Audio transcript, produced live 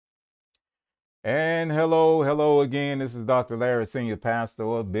And hello again. This is Dr. Larry, Senior Pastor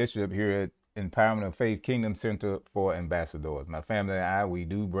or Bishop here at Empowerment of Faith Kingdom Center for Ambassadors. My family and I, we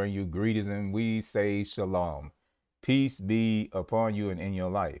do bring you greetings and we say shalom. Peace be upon you and in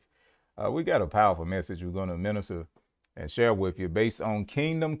your life. We got a powerful message we're going to minister and share with you based on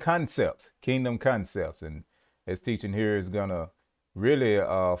kingdom concepts. Kingdom concepts. And this teaching here is going to really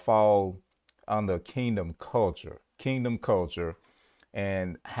fall under kingdom culture. Kingdom culture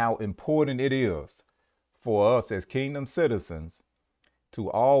and how important it is for us as kingdom citizens to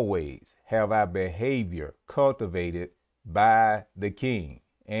always have our behavior cultivated by the king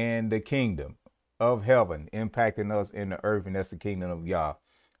and the kingdom of heaven impacting us in the earth, and that's the kingdom of Yah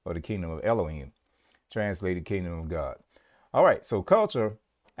or the kingdom of Elohim, translated kingdom of God. All right, so culture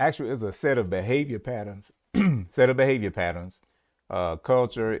actually is a set of behavior patterns. Set of behavior patterns.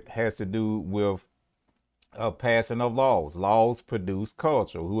 Culture has to do with passing of laws. Laws produce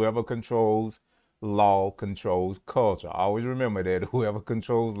culture. Whoever controls law controls culture. Always remember that whoever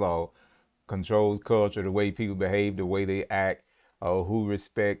controls law controls culture, the way people behave, the way they act, who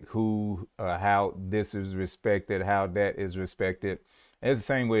respect who, how this is respected, how that is respected. And it's the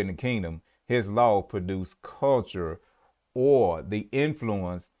same way in the kingdom. His law produce culture or the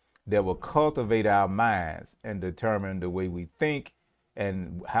influence that will cultivate our minds and determine the way we think,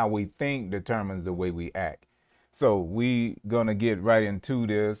 and how we think determines the way we act. So we gonna get right into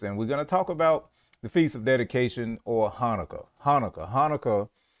this, and we're gonna talk about the Feast of Dedication or Hanukkah. Hanukkah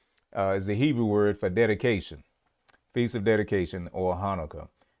is the Hebrew word for dedication. Feast of Dedication or Hanukkah.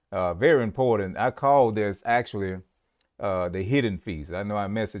 Very important. I call this actually the hidden feast. I know our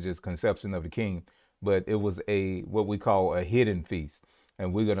message is Conception of the King, but it was a what we call a hidden feast,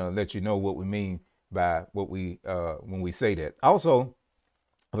 and we're gonna let you know what we mean by what we when we say that. Also,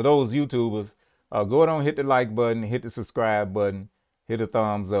 for those YouTubers, go ahead and hit the like button, hit the subscribe button, hit the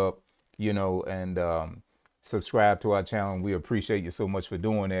thumbs up, and subscribe to our channel. We appreciate you so much for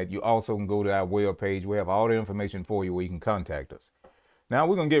doing that. You also can go to our web page. We have all the information for you where you can contact us. Now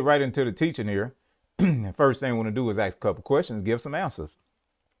we're going to get right into the teaching here. First thing we want to do is ask a couple questions, give some answers.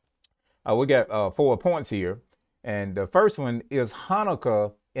 We got 4 points here. And the first one is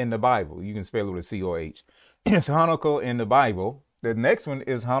Hanukkah in the Bible. You can spell it with a C or H. It's Hanukkah in the Bible. The next one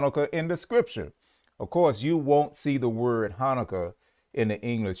is Hanukkah in the scripture. Of course, you won't see the word Hanukkah in the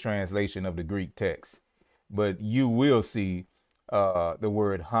English translation of the Greek text, but you will see the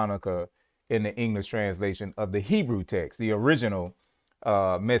word Hanukkah in the English translation of the Hebrew text, the original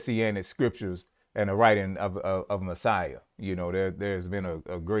messianic scriptures and the writing of Messiah. There's been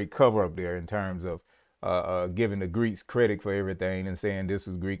a great cover up there in terms of giving the Greeks credit for everything and saying this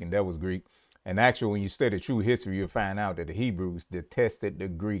was Greek and that was Greek. And actually, when you study true history, you'll find out that the Hebrews detested the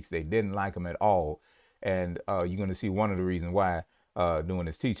Greeks. They didn't like them at all. And you're going to see one of the reasons why doing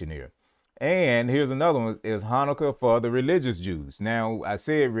this teaching here. And here's another one, is Hanukkah for the religious Jews. Now, I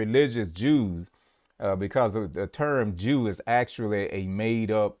said religious Jews because the term Jew is actually a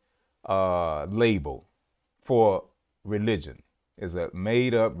made up label for religion. It's a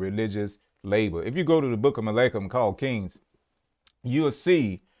made up religious label. If you go to the book of Malachim called Kings, you'll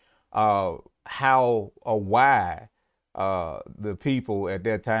see how or why the people at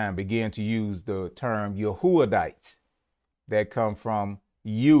that time began to use the term Yehudites that come from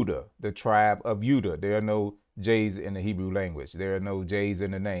Judah, the tribe of Judah. There are no J's in the Hebrew language. There are no J's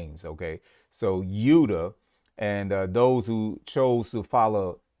in the names, okay? So Judah and those who chose to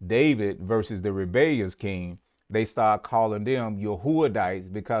follow David versus the rebellious king, they start calling them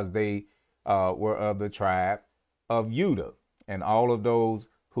Yehudites because they were of the tribe of Judah. And all of those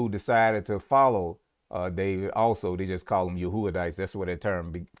who decided to follow David also, they just call them Yehudites. That's where that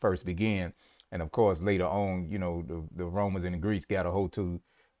term first began. And of course, later on, the Romans and the Greeks got a hold to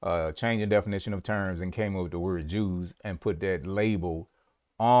change the definition of terms and came up with the word Jews and put that label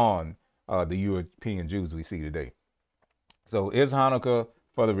on the European Jews we see today. So is Hanukkah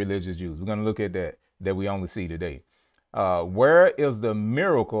for the religious Jews? We're going to look at that we only see today. Where is the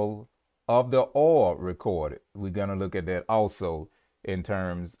miracle of the oil recorded? We're going to look at that also in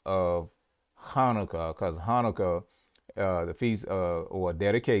terms of Hanukkah, because Hanukkah, the feast or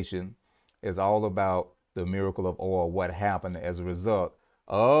dedication, is all about the miracle of oil, what happened as a result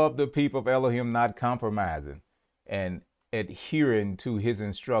of the people of Elohim not compromising and adhering to his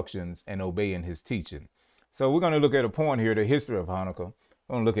instructions and obeying his teaching. So we're going to look at a point here, the history of Hanukkah.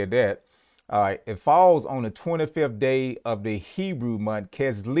 We're going to look at that. All right, it falls on the 25th day of the Hebrew month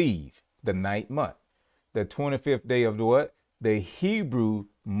Keslev, the ninth month. The 25th day of the what? The Hebrew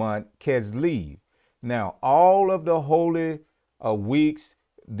month Keslev. Now, all of the holy weeks,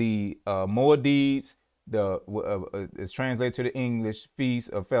 the Moedives, it's translated to the English feast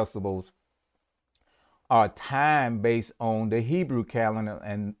of festivals, are time based on the Hebrew calendar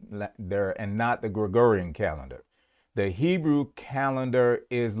and not the Gregorian calendar. The Hebrew calendar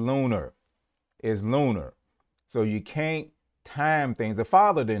is lunar. So you can't time things. The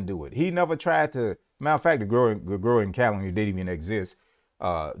Father didn't do it. He never tried to. Matter of fact, the Gregorian calendar didn't even exist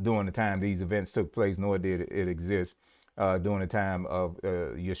during the time these events took place, nor did it exist during the time of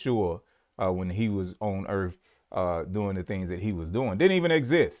Yeshua when he was on earth doing the things that he was doing. Didn't even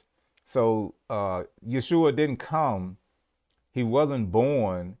exist. So Yeshua didn't come. He wasn't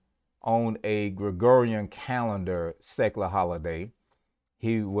born on a Gregorian calendar secular holiday.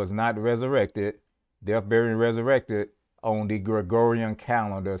 He was not resurrected, death, buried, and resurrected on the Gregorian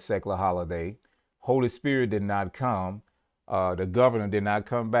calendar secular holiday. Holy Spirit did not come. The governor did not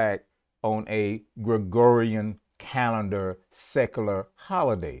come back on a Gregorian calendar secular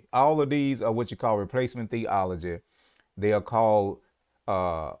holiday. All of these are what you call replacement theology. They are called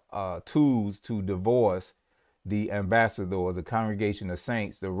tools to divorce the ambassadors, the congregation of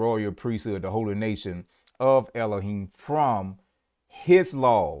saints, the royal priesthood, the holy nation of Elohim from his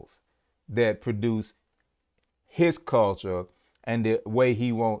laws that produce his culture and the way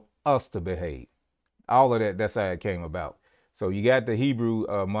he wants us to behave. All of that, that's how it came about. So you got the Hebrew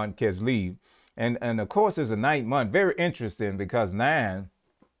month Kislev. And of course, it's a 9th month. Very interesting because 9,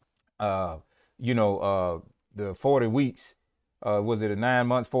 the 40 weeks, was it a 9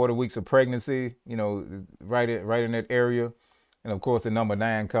 months, 40 weeks of pregnancy, right in that area. And of course, the number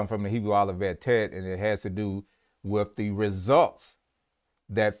 9 comes from the Hebrew Aleph Tet, and it has to do with the results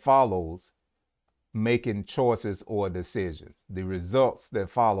that follows making choices or decisions. The results that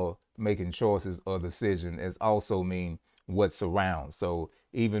follow making choices or decisions is also mean what surrounds. So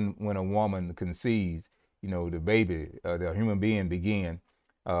even when a woman conceives, the baby, the human being begin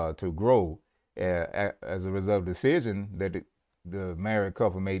to grow as a result of decision that the married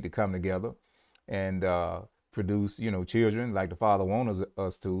couple made to come together and produce, children like the Father wants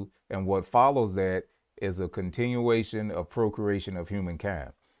us to. And what follows that is a continuation of procreation of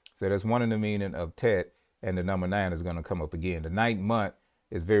humankind. So that's one of the meaning of Tet, and the number 9 is going to come up again. The 9th month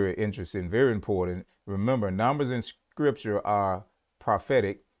is very interesting, very important. Remember, numbers in Scripture are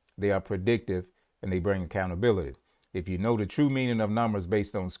prophetic, they are predictive, and they bring accountability. If you know the true meaning of numbers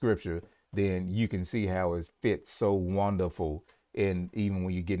based on Scripture, then you can see how it fits so wonderful in even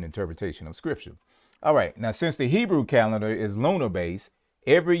when you get an interpretation of Scripture. All right, now since the Hebrew calendar is lunar based,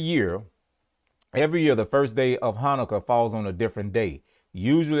 every year, the first day of Hanukkah falls on a different day.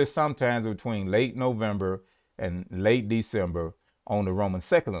 Usually sometimes between late November and late December on the Roman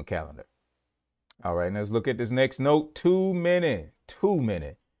secular calendar. All right, let's look at this next note. Too many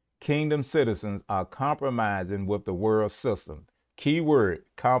kingdom citizens are compromising with the world system. Key word,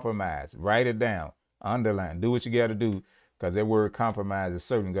 compromise. Write it down, underline, do what you got to do, because that word compromise is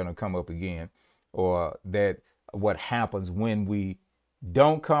certainly going to come up again, or that what happens when we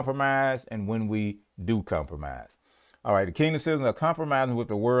don't compromise and when we do compromise. All right, the kingdom citizens are compromising with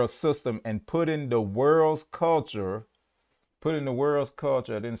the world system and putting the world's culture, I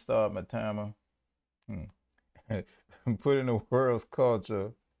didn't start my timer. Putting the world's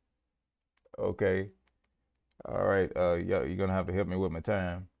culture. Okay. All right. You're going to have to help me with my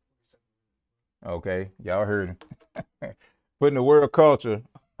time. Okay. Y'all heard it. Putting the world culture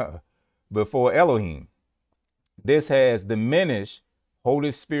before Elohim. This has diminished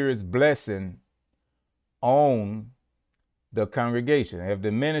Holy Spirit's blessing on the congregation, have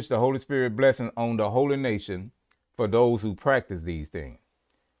diminished the Holy Spirit blessing on the holy nation for those who practice these things.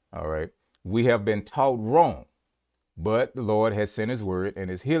 All right. We have been taught wrong, but the Lord has sent his word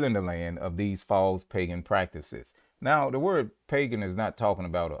and is healing the land of these false pagan practices. Now, the word pagan is not talking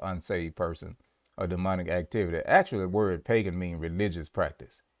about an unsaved person or demonic activity. Actually, the word pagan means religious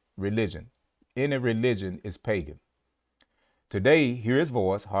practice, religion. Any religion is pagan. Today, hear his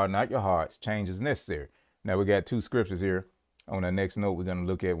voice, harden not your hearts, change is necessary. Now, we got 2 scriptures here on the next note we're going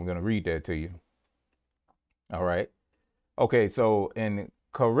to look at. We're going to read that to you. All right. Okay, so in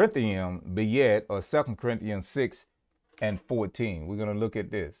Corinthians, Beyet, or 2 Corinthians 6 and 14, we're going to look at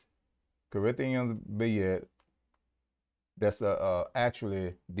this. Corinthians, Beyet, that's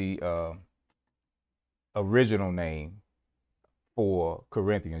actually the original name for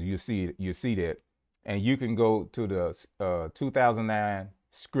Corinthians. You see that. And you can go to the 2009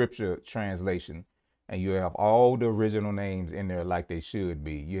 scripture translation, and you have all the original names in there like they should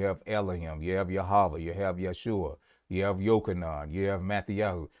be. You have Elohim, you have Yahweh, you have Yeshua, you have Yochanan, you have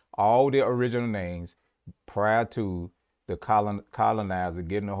Matthew. All the original names prior to the colonizer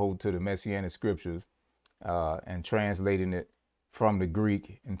getting a hold to the Messianic scriptures and translating it from the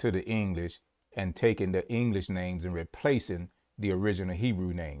Greek into the English and taking the English names and replacing the original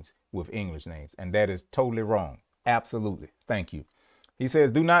Hebrew names with English names. And that is totally wrong. Absolutely. Thank you. He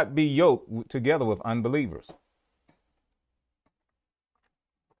says, do not be yoked together with unbelievers.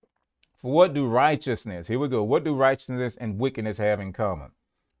 For what do righteousness, here we go, what do righteousness and wickedness have in common?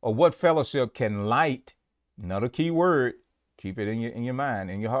 Or what fellowship can light, another key word, keep it in your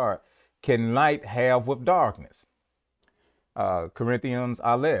mind, in your heart, can light have with darkness? Corinthians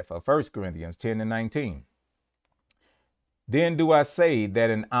Aleph, 1 Corinthians 10 and 19. Then do I say that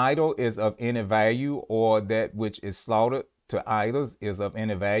an idol is of any value, or that which is slaughtered to idols is of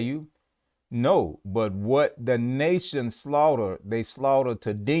any value? No, but what the nations slaughter, they slaughter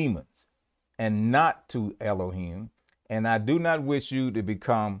to demons and not to Elohim. And I do not wish you to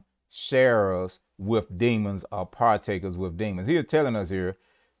become sharers with demons or partakers with demons. He's telling us here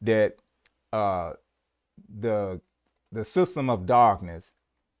that the system of darkness,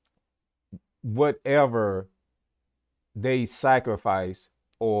 whatever they sacrifice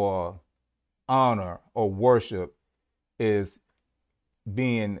or honor or worship, is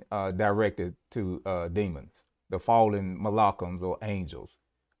being directed to demons, the fallen malachams or angels,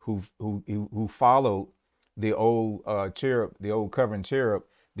 who followed the old cherub, the old covering cherub,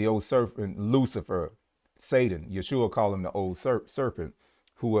 the old serpent Lucifer, Satan. Yeshua called him the old serpent,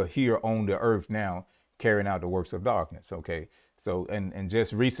 who are here on the earth now carrying out the works of darkness. Okay, so and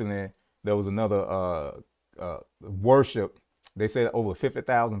just recently there was another worship. They said over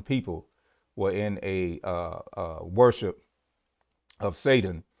 50,000 people were in a worship of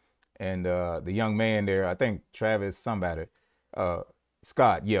Satan, and the young man there, I think Travis somebody,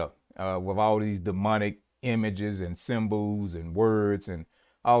 Scott, yeah, with all these demonic images and symbols and words and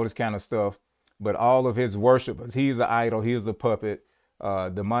all this kind of stuff. But all of his worshipers, he's an idol, he's a puppet.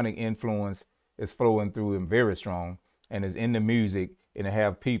 Demonic influence is flowing through him very strong, and is in the music, and to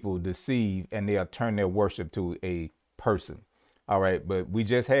have people deceived, and they'll turn their worship to a person. All right, but we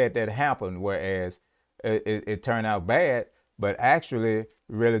just had that happen, whereas it turned out bad, but actually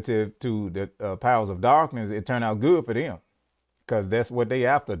relative to the powers of darkness, it turned out good for them, because that's what they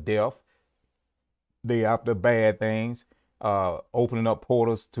after, death. They after bad things, opening up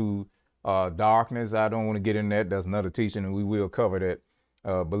portals to darkness. I don't want to get in that. That's another teaching, and we will cover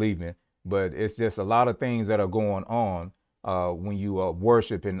that, believe me. But it's just a lot of things that are going on when you are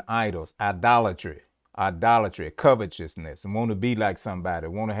worshiping idols, idolatry, covetousness, and want to be like somebody,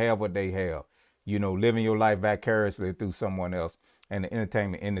 want to have what they have, living your life vicariously through someone else. And the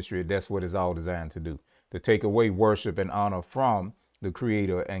entertainment industry, that's what it's all designed to do, to take away worship and honor from the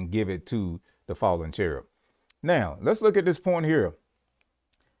Creator and give it to the fallen cherub. Now, let's look at this point here.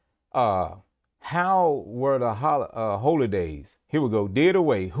 How were the holy days? Here we go. Did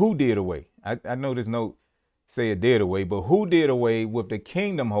away. Who did away? I know this note say it did away, but who did away with the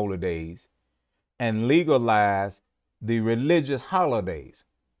kingdom holy days and legalized the religious holidays?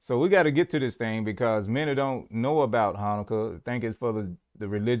 So we got to get to this thing, because many don't know about Hanukkah. Think it's for the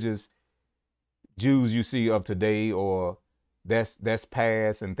religious Jews you see of today, or that's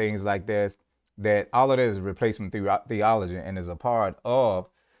past and things like that. That all of that is replacement theology and is a part of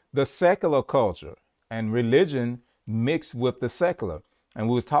the secular culture, and religion mixed with the secular. And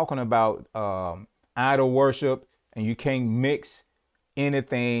we was talking about idol worship, and you can't mix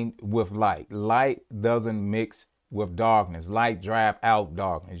anything with light. Light doesn't mix with darkness. Light drive out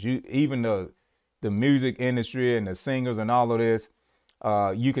darkness. Even the music industry and the singers and all of this,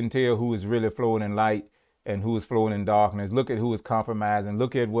 you can tell who is really flowing in light and who is flowing in darkness. Look at who is compromising.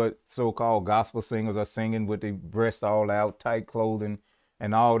 Look at what so-called gospel singers are singing with their breasts all out, tight clothing,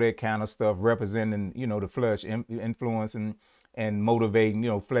 and all that kind of stuff, representing, the flesh, influencing and motivating,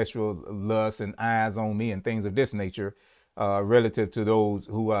 fleshful lust and eyes on me and things of this nature, relative to those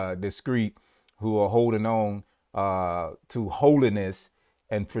who are discreet, who are holding on to holiness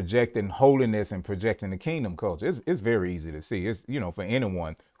and projecting the kingdom culture. It's very easy to see. It's, for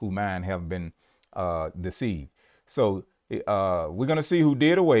anyone who mind have been deceived. So we're going to see who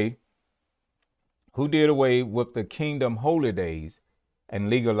did away with the kingdom holy days and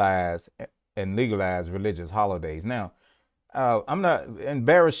legalize religious holidays. Now, I'm not in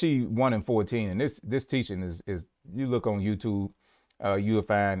Bereshit 1 and 14, and this teaching is you look on YouTube, you'll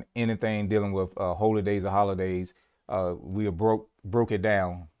find anything dealing with holy days or holidays. We have broke it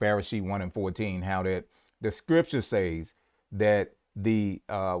down, Bereshit 1 and 14, how that the scripture says that the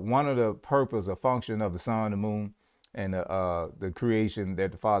one of the purpose or function of the sun, the moon, and the creation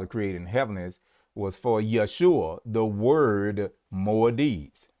that the Father created in heaven was for Yeshua, the word, more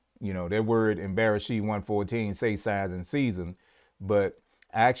deeds. That word in Bereshit 1:14 say signs and seasons, but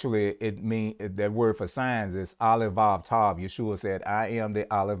actually it mean that word for signs is Aleph Vav Tav. Yeshua said, "I am the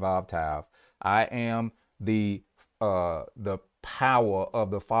Aleph Vav Tav. I am the power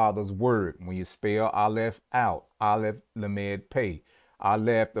of the Father's word. When you spell Aleph out, Aleph Lamed Pay,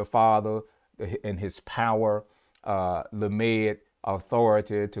 Aleph the Father and his power, Lamed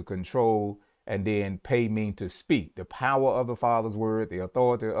authority to control, and then Pay mean to speak. The power of the Father's word, the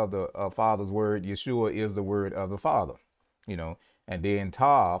authority of the Father's word. Yeshua is the word of the Father, you know. And then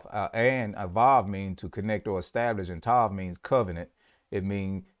Tav and Vav mean to connect or establish, and Tav means covenant. It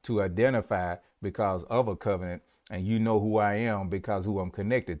means to identify because of a covenant, and you know who I am because who I'm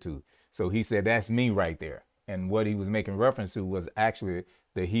connected to. So he said, that's me right there. And what he was making reference to was actually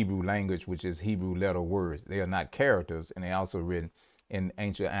the Hebrew language, which is Hebrew letter words. They are not characters, and they also written in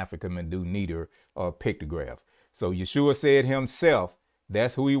ancient African Medu Neter or pictograph. So Yeshua said himself,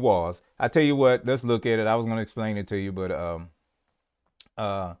 that's who he was. I tell you what, let's look at it. I was going to explain it to you, but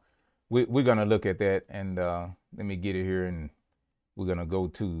we're going to look at that, and let me get it here, and we're going to go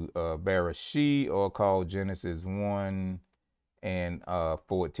to Bereshit, or called Genesis 1 and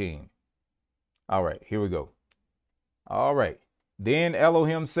 14. All right, here we go. All right. Then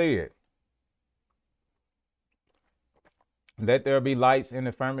Elohim said, let there be lights in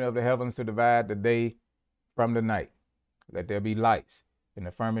the firmament of the heavens to divide the day from the night. Let there be lights in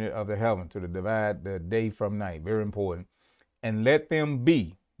the firmament of the heaven to divide the day from night. Very important. And let them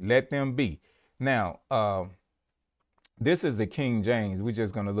be. Let them be. Now, this is the King James. We're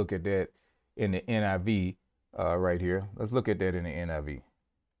just going to look at that in the NIV right here. Let's look at that in the NIV.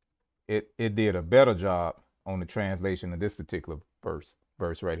 It did a better job on the translation of this particular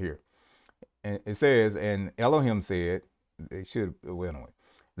verse right here. And it says, and Elohim said, they should, well, anyway,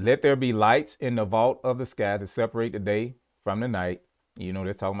 let there be lights in the vault of the sky to separate the day from the night. You know,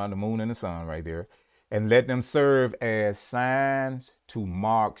 they're talking about the moon and the sun right there. And let them serve as signs to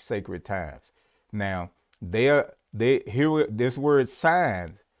mark sacred times. Now, this word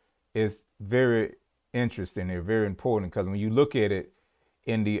signs is very interesting. They're very important because when you look at it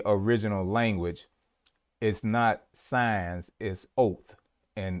in the original language, it's not signs, it's oath.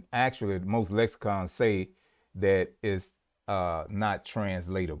 And actually, most lexicons say that it's not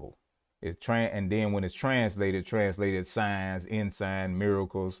translatable. And then when it's translated signs, ensign,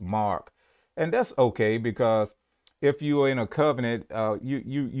 miracles, mark. And that's okay, because if you are in a covenant,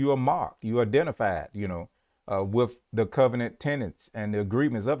 you are marked, you identified, you know, with the covenant tenets and the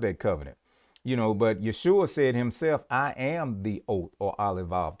agreements of that covenant, you know. But Yeshua said himself, I am the oath, or Aleph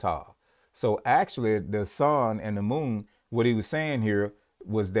Vav Tav. So actually the sun and the moon, what he was saying here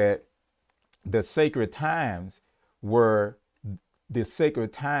was that the sacred times were the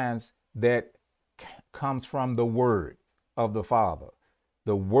sacred times that comes from the word of the Father.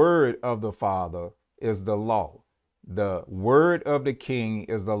 The word of the Father is the law. The word of the king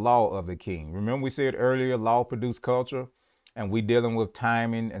is the law of the king. Remember we said earlier, law produced culture, and we dealing with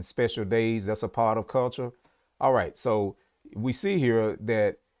timing and special days. That's a part of culture. All right. So we see here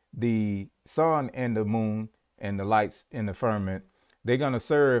that the sun and the moon and the lights in the firmament, they're going to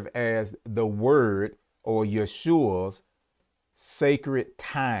serve as the word, or Yeshua's sacred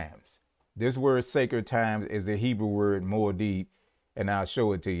times. This word sacred times is the Hebrew word moedid, and I'll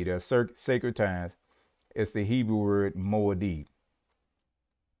show it to you. There's sacred times. It's the Hebrew word moedid.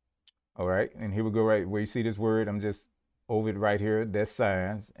 All right, and here we go, right where you see this word. I'm just over it right here. That's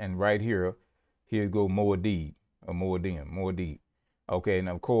signs, and right here go moedid, or moedim. Okay, and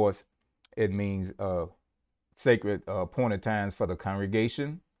of course, it means sacred appointed times for the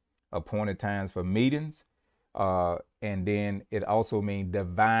congregation, appointed times for meetings, and then it also means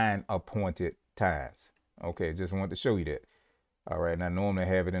divine appointed times. Okay, just wanted to show you that. All right, and I normally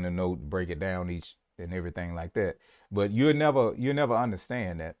have it in a note, break it down each and everything like that. But you'll never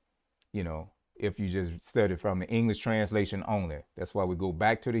understand that, you know, if you just study from the English translation only. That's why we go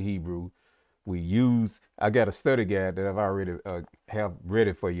back to the Hebrew. I got a study guide that I've already have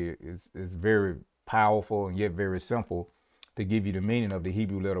ready for you. It's very powerful and yet very simple to give you the meaning of the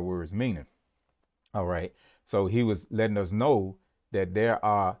Hebrew letter words meaning. All right. So he was letting us know that there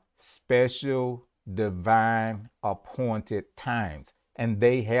are special divine appointed times, and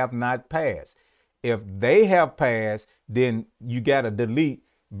they have not passed. If they have passed, then you got to delete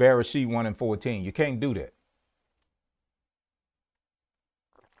Bereshit 1 and 14. You can't do that.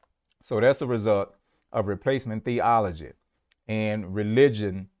 So that's a result of replacement theology and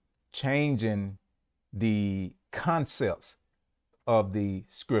religion changing the concepts of the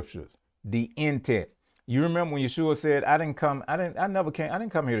scriptures, the intent. You remember when Yeshua said, I didn't come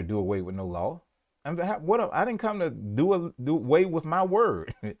here to do away with no law. I didn't come to do away with my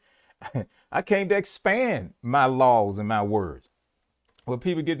word. I came to expand my laws and my words. What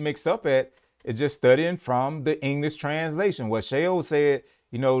people get mixed up at is just studying from the English translation. What Sheol said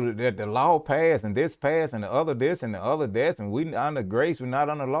you know, that the law passed and this passed and the other this and the other this, and we under grace, we're not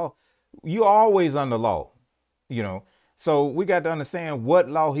under law. You always under law, you know. So we got to understand what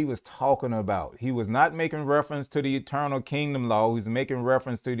law he was talking about. He was not making reference to the eternal kingdom law. He was making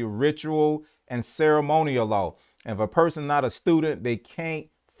reference to the ritual and ceremonial law. And if a person not a student, they can't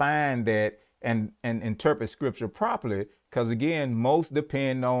find that and interpret scripture properly, because again, most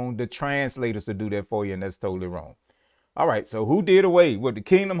depend on the translators to do that for you, and that's totally wrong. All right, so who did away with the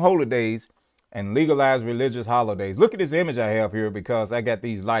kingdom holidays and legalized religious holidays? Look at this image I have here, because I got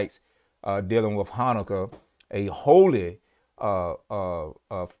these lights dealing with Hanukkah, a holy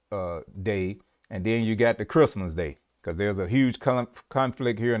day, and then you got the Christmas day, because there's a huge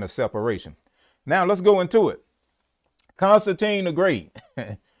conflict here and a separation. Now let's go into it. Constantine the Great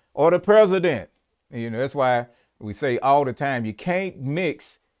or the president. You know, that's why we say all the time, you can't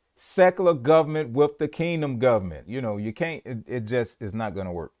mix secular government with the kingdom government. You know, you can't, it just is not going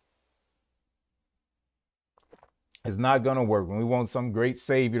to work. It's not going to work. When we want some great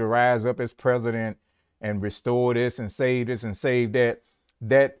savior to rise up as president and restore this and save that,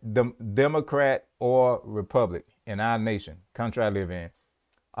 that the Democrat or Republic in our nation, country I live in,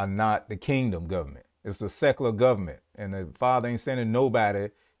 are not the kingdom government. It's a secular government, and the Father ain't sending nobody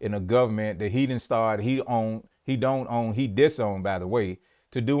in a government that he didn't start, he don't own, he disowned, by the way,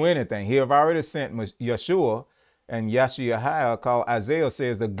 to do anything. He have already sent Yeshua, and Yahshua, called Isaiah,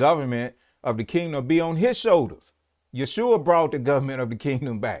 says the government of the kingdom be on his shoulders. Yeshua brought the government of the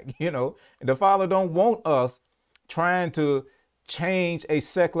kingdom back, you know. And the Father don't want us trying to change a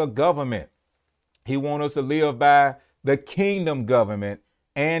secular government. He wants us to live by the kingdom government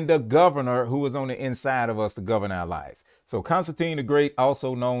and the governor who is on the inside of us to govern our lives. So Constantine the Great,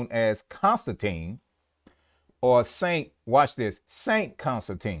 also known as Constantine or Saint, watch this, Saint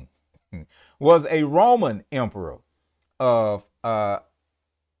Constantine, was a Roman emperor of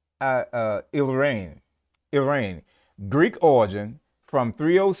Iran, Greek origin, from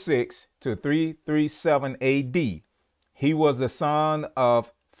 306 to 337 AD. He was the son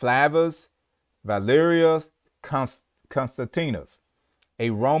of Flavius Valerius Constantinus, a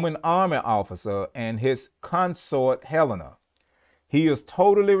Roman army officer, and his consort Helena. He is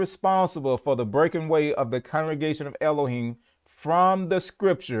totally responsible for the breaking away of the congregation of Elohim from the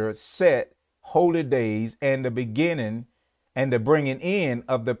scripture set holy days and the beginning and the bringing in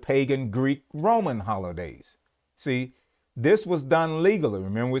of the pagan Greek Roman holidays. See, this was done legally.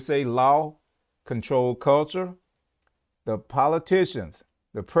 Remember, we say law controlled culture. The politicians,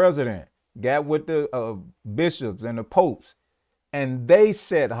 the president, got with the bishops and the popes, and they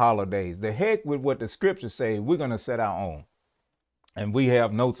set holidays. The heck with what the scriptures say. We're going to set our own. And we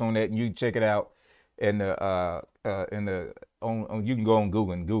have notes on that, and you can check it out in the you can go on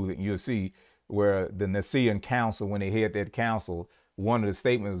Google and Google it, and you'll see where the Nicene Council, when they had that council, one of the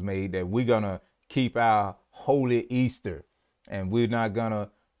statements was made that we're gonna keep our holy Easter, and we're not gonna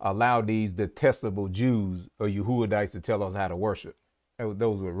allow these detestable Jews or Yehudites to tell us how to worship.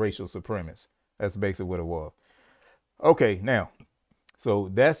 Those were racial supremacists. That's basically what it was. Okay, now, so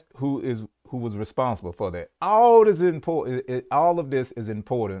that's who was responsible for that. All this is important. All of this is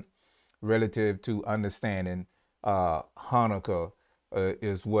important relative to understanding Hanukkah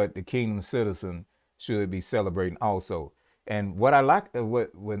is what the kingdom citizen should be celebrating also. And what I like,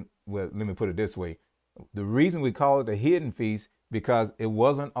 let me put it this way: the reason we call it the hidden feast, because it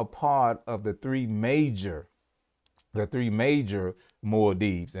wasn't a part of the three major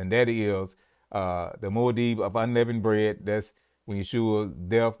Moedim, and that is the Moedim of unleavened bread. That's when Yeshua's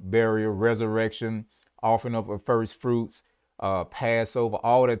death, burial, resurrection, offering up of first fruits, Passover,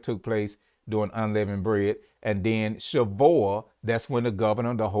 all that took place during unleavened bread. And then Shavuot, that's when the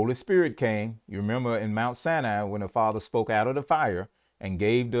governor, the Holy Spirit came. You remember in Mount Sinai when the Father spoke out of the fire and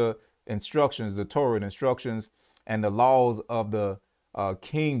gave the instructions, the Torah instructions and the laws of the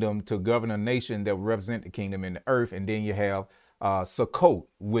kingdom to govern a nation that represent the kingdom in the earth. And then you have Sukkot,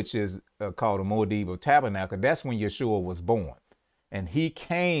 which is called a Moedim of Tabernacle. That's when Yeshua was born. And he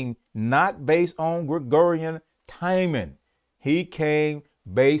came not based on Gregorian timing. He came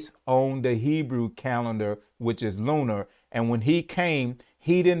based on the Hebrew calendar, which is lunar. And when he came,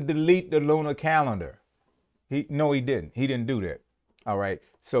 he didn't delete the lunar calendar. No, he didn't. He didn't do that. All right.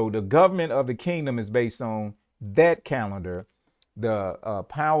 So the government of the kingdom is based on that calendar. The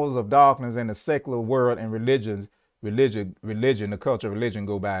powers of darkness and the secular world and religion, the culture of religion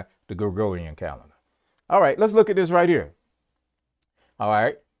go by the Gregorian calendar. All right, let's look at this right here. All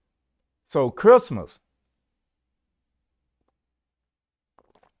right. So Christmas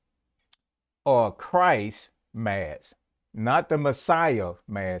or Christ Mass, not the Messiah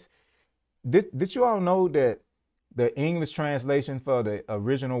Mass. Did you all know that The English translation for the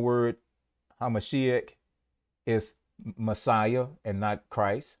original word Hamashiach is Messiah and not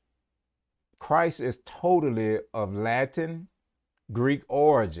Christ. Christ is totally of Latin, Greek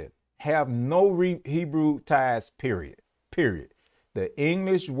origin, have no Hebrew ties, period. Period. The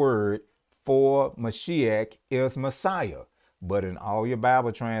English word for Mashiach is Messiah. But in all your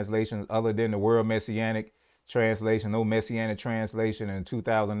Bible translations, other than the World Messianic translation, no Messianic translation, and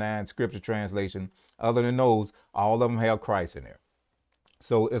 2009 scripture translation, other than those, all of them have Christ in there.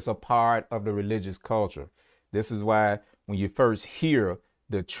 So it's a part of the religious culture. This is why when you first hear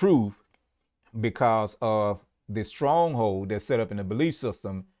the truth, because of the stronghold that's set up in the belief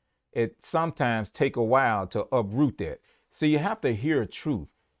system, it sometimes take a while to uproot that. So you have to hear truth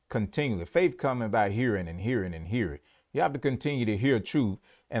continually. Faith coming by hearing and hearing and hearing. You have to continue to hear truth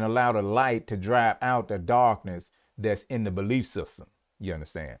and allow the light to drive out the darkness that's in the belief system. You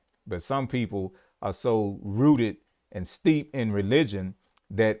understand? But some people are so rooted and steeped in religion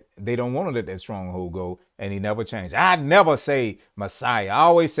that they don't want to let that stronghold go, and he never changed. I never say Messiah. I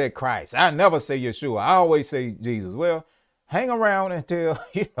always say Christ. I never say Yeshua. I always say Jesus. Well, hang around until,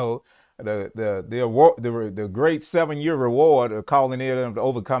 you know, the great 7-year reward of calling in the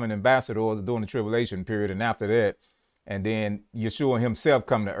overcoming ambassadors during the tribulation period, and after that, and then Yeshua himself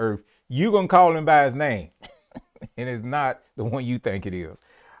come to earth, you're going to call him by his name, and it's not the one you think it is.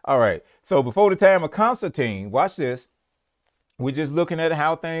 All right, so before the time of Constantine, watch this. We're just looking at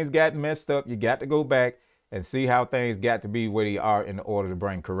how things got messed up. You got to go back and see how things got to be where they are in order to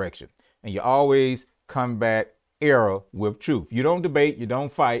bring correction. And you always come back error with truth. You don't debate, you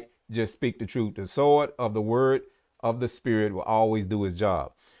don't fight, just speak the truth. The sword of the word of the Spirit will always do its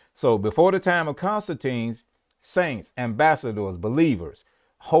job. So before the time of Constantine's, saints, ambassadors, believers,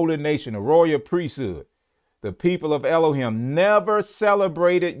 holy nation, a royal priesthood, the people of Elohim never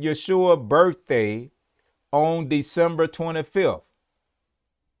celebrated Yeshua's birthday on December 25th.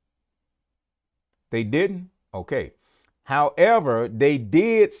 They didn't? Okay. However, they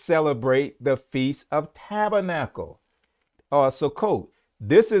did celebrate the Feast of Tabernacle, or Sukkot.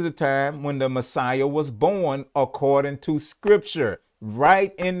 This is a time when the Messiah was born according to Scripture.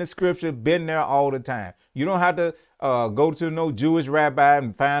 Right in the Scripture, been there all the time. You don't have to go to no Jewish rabbi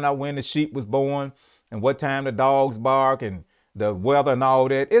and find out when the sheep was born and what time the dogs bark and the weather and all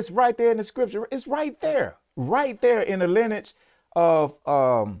that. It's right there in the Scripture. It's right there in the lineage of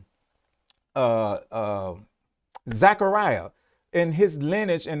Zechariah, in his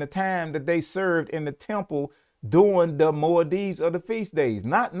lineage and the time that they served in the temple during the Moedim of the feast days,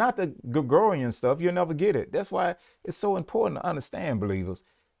 not the Gregorian stuff. You'll never get it. That's why it's so important to understand, believers,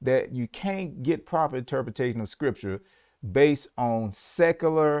 that you can't get proper interpretation of Scripture based on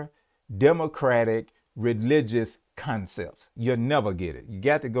secular, democratic, religious concepts. You'll never get it. You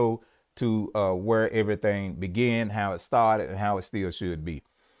got to go to where everything began, how it started, and how it still should be.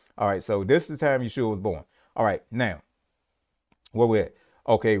 All right, so this is the time Yeshua was born. All right, now, where we at?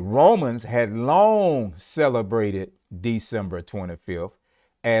 Okay, Romans had long celebrated December 25th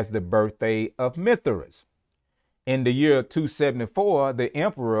as the birthday of Mithras. In the year 274, the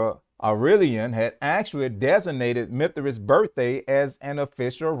Emperor Aurelian had actually designated Mithras' birthday as an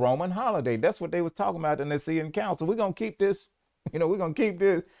official Roman holiday. That's what they was talking about in the Nicene Council. We're going to keep this, we're going to keep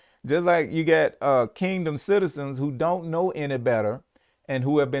this. Just like you got kingdom citizens who don't know any better and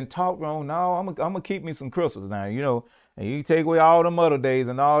who have been taught wrong. No, I'm gonna keep me some Christmas now, and you take away all them other days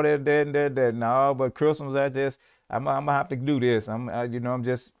and all that. No, but Christmas, I'm gonna have to do this.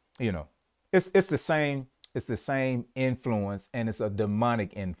 It's the same influence, and it's a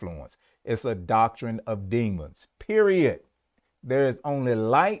demonic influence. It's a doctrine of demons, period. There is only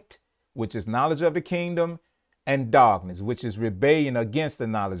light, which is knowledge of the kingdom, and darkness, which is rebellion against the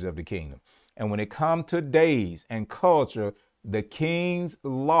knowledge of the kingdom. And when it comes to days and culture, the king's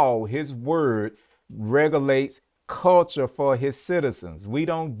law, his word, regulates culture for his citizens. We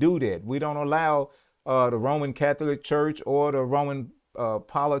don't do that. We don't allow the Roman Catholic Church or the Roman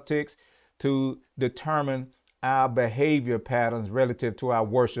politics to determine our behavior patterns relative to our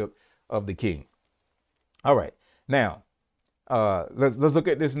worship of the king. All right. Now, let's look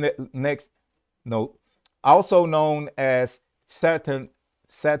at this next note. Also known as Saturnalia.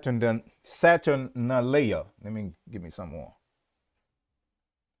 Let me give me some more.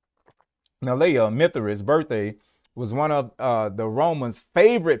 Nalia, Mithras' birthday, was one of the Romans'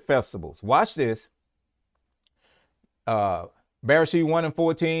 favorite festivals. Watch this. Bereshit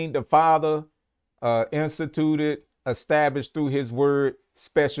 1:14, the Father established through his word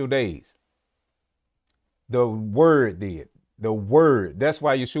special days. The word did. The word. That's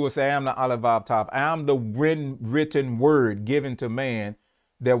why Yeshua said, I am the Aleph Vav Tav. I am the written word given to man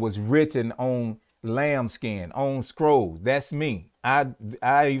that was written on lamb skin on scrolls. That's me. I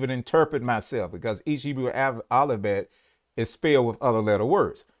even interpret myself because each Hebrew alphabet is spelled with other letter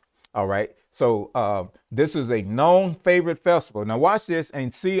words. All right. So this is a known favorite festival. Now watch this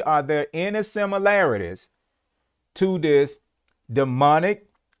and see, are there any similarities to this demonic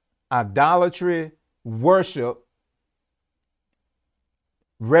idolatry worship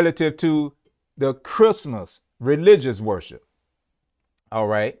relative to the Christmas religious worship? All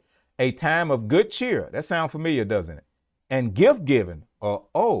right. A time of good cheer. That sounds familiar, doesn't it? And gift giving.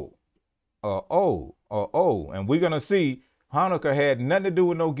 And we're going to see Hanukkah had nothing to do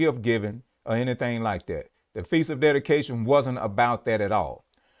with no gift giving or anything like that. The Feast of Dedication wasn't about that at all.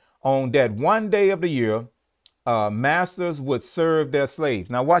 On that one day of the year, masters would serve their slaves.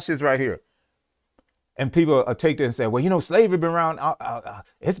 Now watch this right here. And people take this and say, well, you know, slavery been around.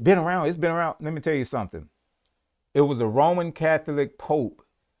 It's been around. It's been around. Let me tell you something. It was a Roman Catholic Pope,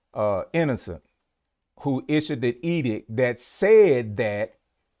 Innocent, who issued the edict that said that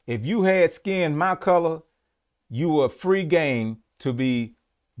if you had skin my color, you were free game to be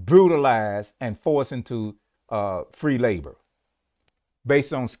brutalized and forced into free labor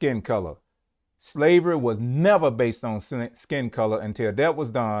based on skin color. Slavery was never based on skin color until that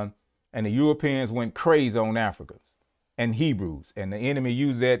was done and the Europeans went crazy on Africans and Hebrews. And the enemy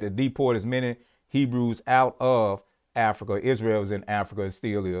used that to deport as many Hebrews out of Africa. Israel was in Africa and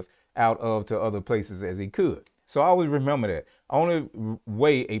still is, out of to other places as he could. So always remember that. Only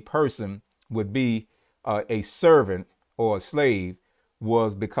way a person would be a servant or a slave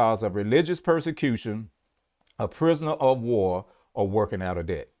was because of religious persecution, a prisoner of war, or working out of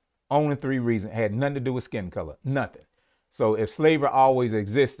debt. Only three reasons. Had nothing to do with skin color. Nothing. So if slavery always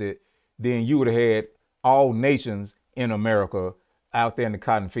existed, then you would have had all nations in America out there in the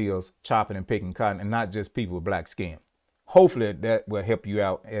cotton fields chopping and picking cotton, and not just people with black skin. Hopefully that will help you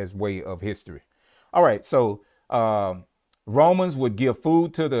out as way of history. All right, so Romans would give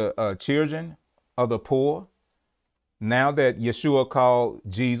food to the children of the poor. Now that Yeshua, called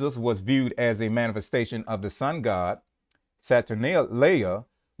Jesus, was viewed as a manifestation of the sun god, Saturnalia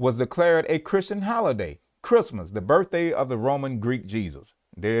was declared a Christian holiday. Christmas, the birthday of the Roman Greek Jesus.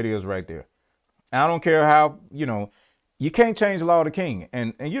 There it is right there. I don't care how, you can't change the law of the king.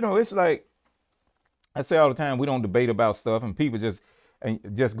 And it's like I say all the time, we don't debate about stuff and people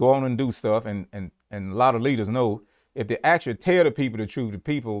just go on and do stuff. And a lot of leaders know if they actually tell the people the truth, the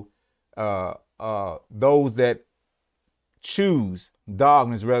people, those that choose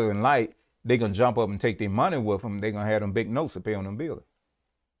darkness rather than light, they're going to jump up and take their money with them. They're going to have them big notes to pay on them bills.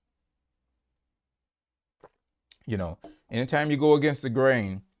 Anytime you go against the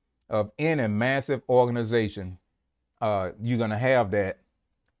grain of any massive organization, you're going to have that.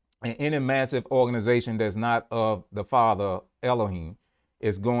 And any massive organization that's not of the Father Elohim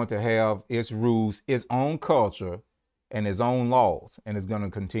is going to have its rules, its own culture, and its own laws, and it's going to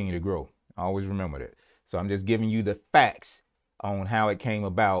continue to grow. Always remember that. So I'm just giving you the facts on how it came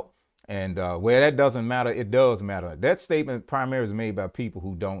about. And where that doesn't matter, it does matter. That statement primarily is made by people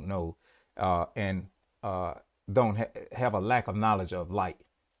who don't know and don't have a lack of knowledge of light.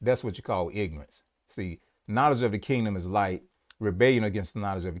 That's what you call ignorance. See, knowledge of the kingdom is light. Rebellion against the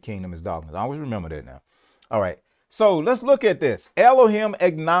knowledge of the kingdom is darkness. I always remember that now. All right. So let's look at this. Elohim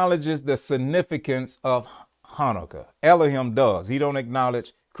acknowledges the significance of Hanukkah. Elohim does. He don't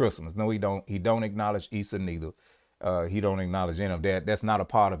acknowledge Christmas. No, he don't. He don't acknowledge Easter neither. He don't acknowledge any of that. That's not a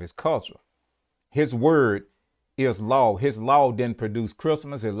part of his culture. His word is law. His law didn't produce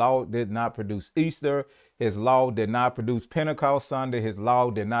Christmas. His law did not produce Easter. His law did not produce Pentecost Sunday. His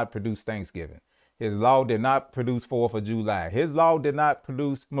law did not produce Thanksgiving. His law did not produce 4th of July. His law did not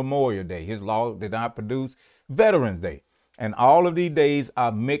produce Memorial Day. His law did not produce Veterans Day. And all of these days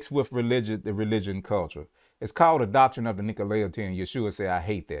are mixed with religion, the religion culture. It's called the doctrine of the Nicolaitans. Yeshua said, I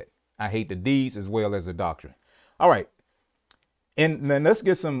hate that. I hate the deeds as well as the doctrine. All right. And then let's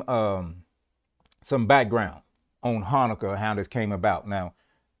get some background on Hanukkah, how this came about. Now,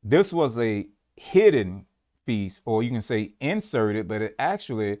 this was a hidden feast, or you can say inserted, but it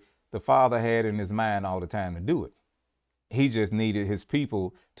actually the Father had in his mind all the time to do it. He just needed his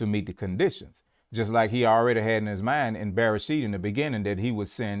people to meet the conditions. Just like he already had in his mind in Bereshit in the beginning that he would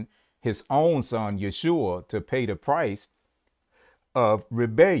send his own son, Yeshua, to pay the price of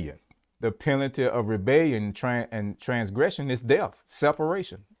rebellion. The penalty of rebellion and transgression is death,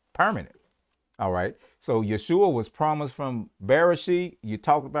 separation, permanent. All right. So Yeshua was promised from Bereshit. You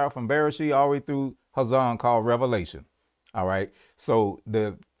talked about from Bereshit all the way through Hazan, called Revelation. All right. So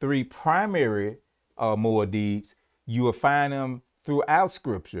the three primary Moedim, you will find them throughout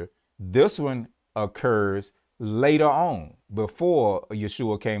Scripture. This one occurs later on, before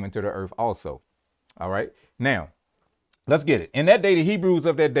Yeshua came into the earth also. All right. Now, let's get it. In that day, the Hebrews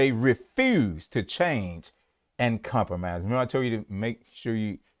of that day refused to change and compromise. Remember, I told you to make sure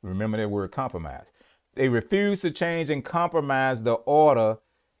you remember that word compromise. They refused to change and compromise the order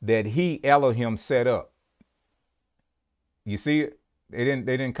that he, Elohim, set up. You see it? They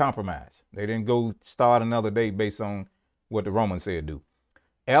didn't compromise. They didn't go start another day based on what the Romans said do.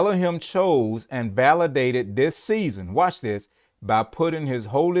 Elohim chose and validated this season, watch this, by putting his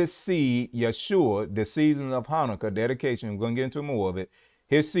holy seed, Yeshua, the season of Hanukkah, dedication, we're going to get into more of it,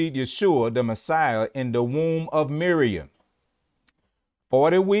 his seed, Yeshua, the Messiah, in the womb of Miriam.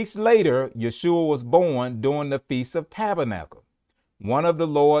 40 weeks later, Yeshua was born during the Feast of Tabernacle, one of the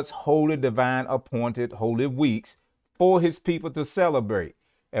Lord's holy, divine, appointed holy weeks for his people to celebrate.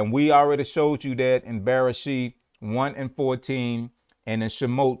 And we already showed you that in Bereshit 1 and 14, and in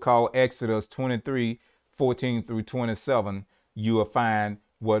Shemot called Exodus 23, 14 through 27, you will find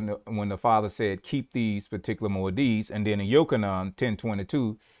when the Father said, keep these particular Moedim. And then in Yochanan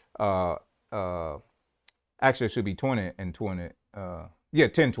 10:22, actually it should be 20 and 20,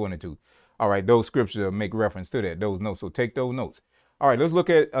 10:22. All right, those scriptures make reference to that, those notes. So take those notes. All right, let's look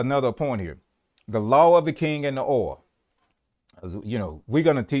at another point here. The law of the king and the oil. You know, we're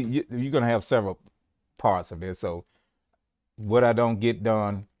going to teach, you're going to have several parts of this. So what I don't get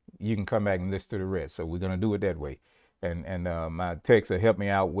done, you can come back and listen to the rest. So we're going to do it that way. And my text will help me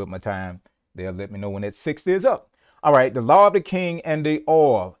out with my time. They'll let me know when that 60 is up. All right, the law of the king and the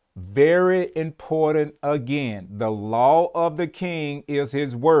oil. Very important again. The law of the king is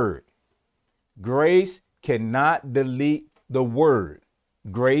his word. Grace cannot delete the word.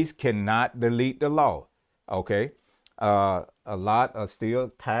 Grace cannot delete the law. Okay. A lot are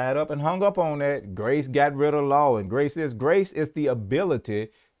still tied up and hung up on that. Grace got rid of law, and grace is the ability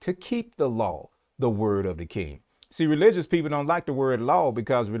to keep the law, the word of the king. See, religious people don't like the word law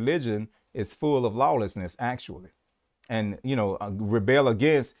because religion is full of lawlessness, actually. And, you know, rebel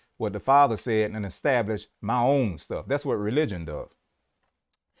against what the Father said and establish my own stuff. That's what religion does.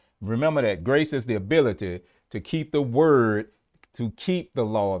 Remember that grace is the ability to keep the word, to keep the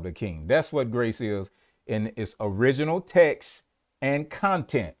law of the king. That's what grace is in its original text and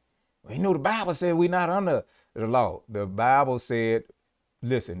content. You know, the Bible said we're not under the law. The Bible said,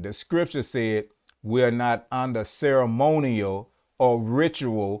 listen, the scripture said we're not under ceremonial or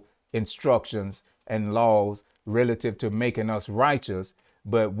ritual instructions and laws relative to making us righteous,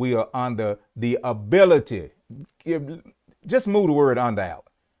 but we are under the ability, just move the word under out,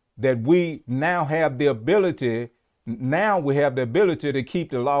 that we now have the ability, to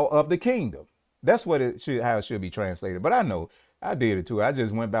keep the law of the kingdom. That's what how it should be translated. But I know I did it too. I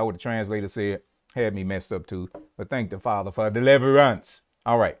just went by what the translator said, had me messed up too. But thank the Father for deliverance.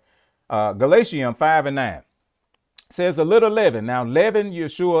 All right. Galatians 5 and 9 says a little leaven. Now, leaven,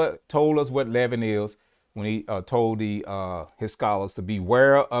 Yeshua told us what leaven is when he told his scholars to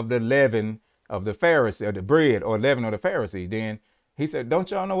beware of the leaven of the Pharisee, or the bread or leaven of the Pharisee. Then he said, don't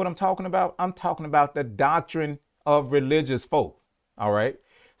y'all know what I'm talking about? I'm talking about the doctrine of religious folk. All right.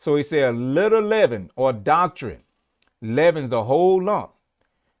 So he said a little leaven or doctrine leavens the whole lump,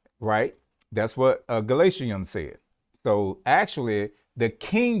 right? That's what Galatians said. So actually the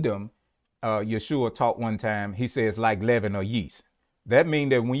kingdom, Yeshua taught one time, he says like leaven or yeast. That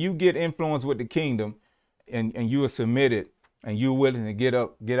means that when you get influenced with the kingdom and you are submitted and you're willing to get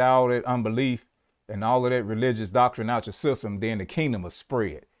all that unbelief and all of that religious doctrine out your system, then the kingdom will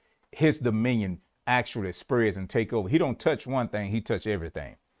spread. His dominion actually spreads and take over. He don't touch one thing, he touch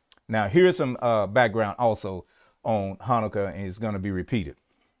everything. Now, here's some background also on Hanukkah, and it's going to be repeated.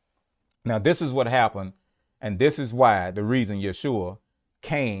 Now, this is what happened, and this is why the reason Yeshua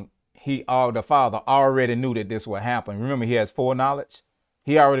came. The Father already knew that this would happen. Remember, he has foreknowledge.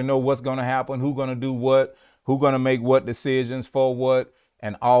 He already know what's going to happen, who's going to do what, who's going to make what decisions for what,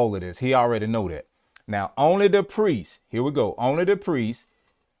 and all of this. He already know that. Now, only the priest, here we go, only the priest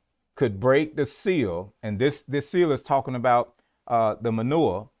could break the seal, and this seal is talking about the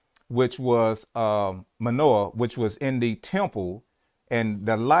menorah, which was which was in the temple, and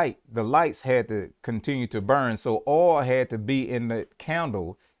the lights had to continue to burn. So oil had to be in the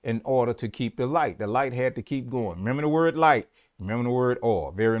candle in order to keep the light. The light had to keep going. Remember the word light. Remember the word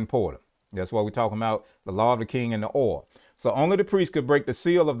oil. Very important. That's why we're talking about the law of the king and the oil. So only the priest could break the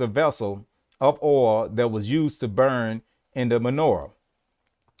seal of the vessel of oil that was used to burn in the menorah.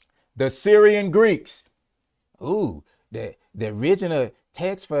 The Syrian Greeks. Ooh, the original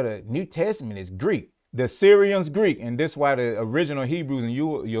text for the New Testament is Greek. The Syrians Greek, and this is why the original Hebrews and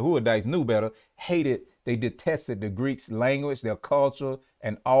Yehudites knew better, hated, they detested the Greeks' language, their culture,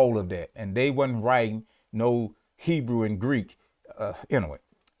 and all of that. And they wasn't writing no Hebrew and Greek. Anyway,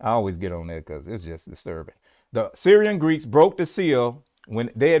 I always get on that because it's just disturbing. The Syrian Greeks broke the seal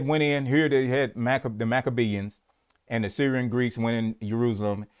when they had went in. Here they had the Maccabees, and the Syrian Greeks went in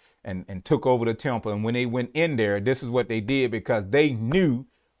Jerusalem and took over the temple. And when they went in there, this is what they did because they knew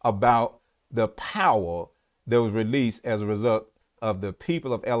about the power that was released as a result of the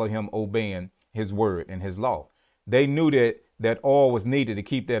people of Elohim obeying his word and his law. They knew that oil was needed to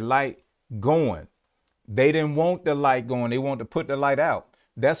keep that light going. They didn't want the light going. They want to put the light out.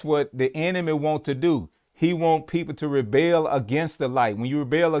 That's what the enemy wants to do. He wants people to rebel against the light. When you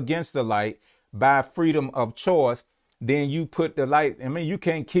rebel against the light by freedom of choice, then you put the light. I mean, you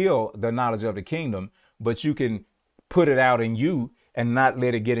can't kill the knowledge of the kingdom, but you can put it out in you and not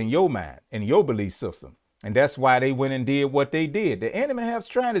let it get in your mind, in your belief system. And that's why they went and did what they did. The enemy has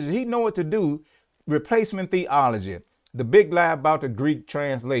strategy. He know what to do. Replacement theology, the big lie about the Greek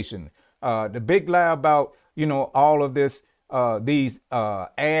translation, the big lie about, all of this, these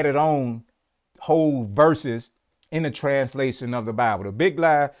added on whole verses in the translation of the Bible. The big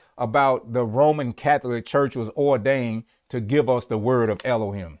lie about the Roman Catholic Church was ordained to give us the word of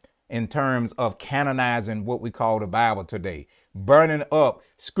Elohim in terms of canonizing what we call the Bible today, burning up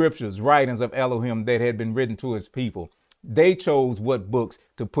scriptures, writings of Elohim that had been written to his people. They chose what books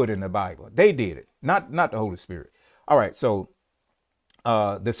to put in the Bible. They did it, not the Holy Spirit. All right, so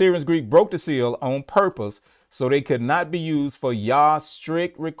the Syrian Greek broke the seal on purpose so they could not be used for Yah's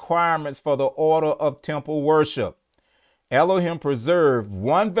strict requirements for the order of temple worship. Elohim preserved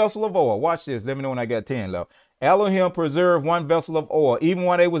one vessel of oil. Watch this. Let me know when I got 10 left. Elohim preserved one vessel of oil. Even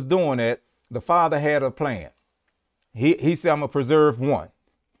while they was doing that, the Father had a plan. He said, I'm going to preserve one.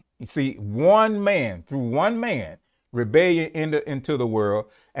 You see, one man, through one man, rebellion into the world,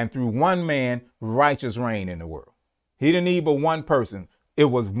 and through one man, righteous reign in the world. He didn't need but one person. It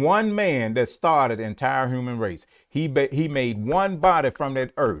was one man that started the entire human race. He made one body from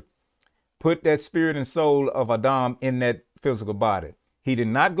that earth, put that spirit and soul of Adam in that physical body. He did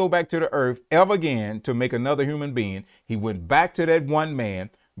not go back to the earth ever again to make another human being. He went back to that one man,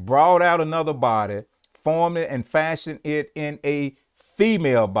 brought out another body, formed it and fashioned it in a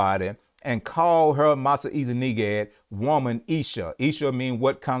female body, and called her Masa Izanigad, woman Isha. Isha means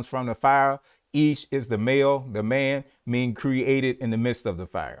what comes from the fire. Ish is the male, the man, mean created in the midst of the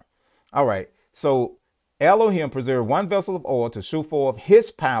fire. All right, so Elohim preserved one vessel of oil to show forth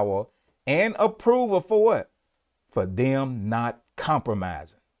his power and approval for what? For them not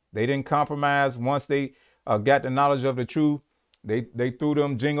compromising. They didn't compromise once they got the knowledge of the truth. They threw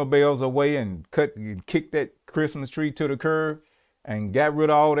them jingle bells away and kicked that Christmas tree to the curb and got rid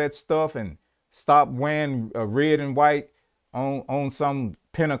of all that stuff and stopped wearing red and white on some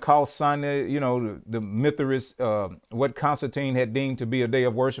Pentecost Sunday, the Mithras, what Constantine had deemed to be a day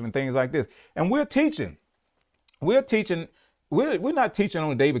of worship and things like this. And we're teaching. We're not teaching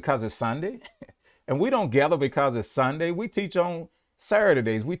on a day because it's Sunday. And we don't gather because it's Sunday. We teach on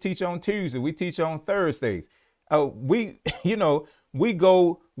Saturdays. We teach on Tuesday. We teach on Thursdays. We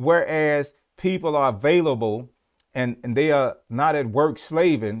go whereas people are available and they are not at work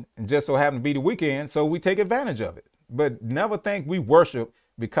slaving and just so happen to be the weekend. So we take advantage of it. But never think we worship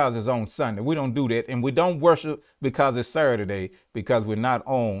because it's on Sunday. We don't do that. And we don't worship because it's Saturday, because we're not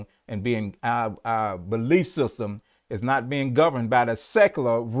on and being our belief system is not being governed by the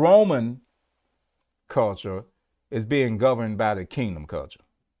secular Roman culture. Is being governed by the kingdom culture.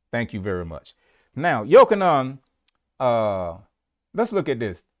 Thank you very much. Now, Yochanan, let's look at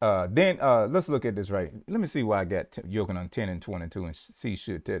this. Let's look at this right. Let me see why I got Yochanan 10 and 22 and see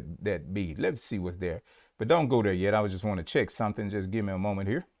should that be. Let's see what's there. But don't go there yet. I just want to check something. Just give me a moment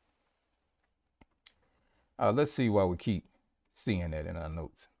here. Let's see why we keep seeing that in our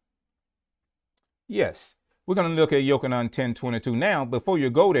notes. Yes, we're going to look at Yochanan 10:22. Now, before you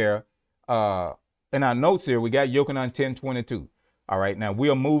go there, in our notes here, we got Yochanan 10:22. All right, now we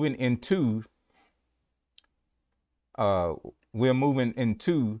are moving into, wait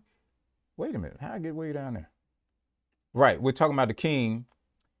a minute, how I get way down there? Right, we're talking about the king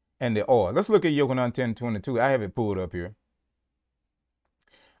and the oil. Let's look at Yochanan 10:22. I have it pulled up here.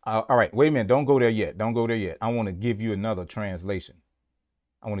 All right, wait a minute, don't go there yet. Don't go there yet. I want to give you another translation.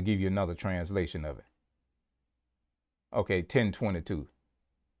 I want to give you another translation of it. Okay, 10:22.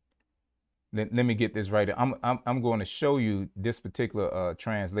 Let me get this right. I'm going to show you this particular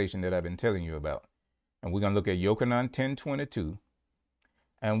translation that I've been telling you about. And we're going to look at Yochanan 10:22.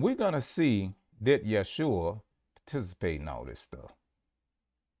 And we're going to see that Yeshua participates in all this stuff.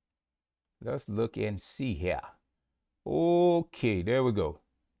 Let's look and see here. Okay, there we go.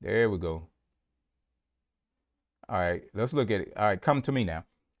 There we go. All right, let's look at it. All right, come to me now.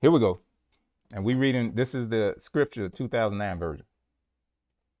 Here we go. And we reading, this is the scripture 2009 version.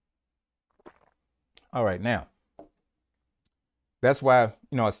 All right, now that's why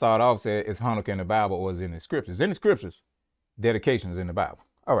I start off saying it's Hanukkah in the Bible or is in the scriptures. In the scriptures, dedication is in the Bible.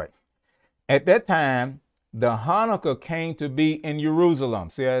 All right. At that time, the Hanukkah came to be in Jerusalem.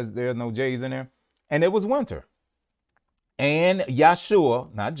 See, there's no J's in there, and it was winter. And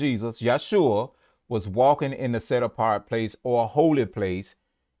Yeshua, not Jesus, Yeshua was walking in the set apart place or holy place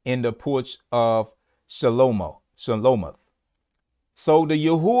in the porch of Shalomoth. So the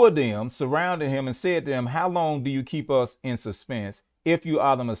Yehudim surrounded him and said to him, how long do you keep us in suspense? If you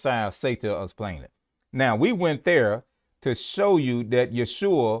are the Messiah, say to us plainly. Now, we went there to show you that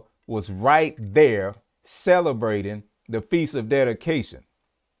Yeshua was right there celebrating the Feast of Dedication.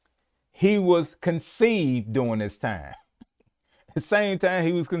 He was conceived during this time. The same time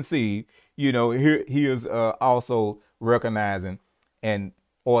he was conceived, here he is also recognizing and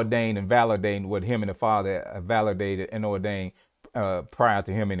ordained and validating what him and the Father validated and ordained prior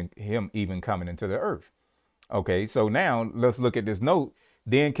to him even coming into the earth. Okay, so now let's look at this note.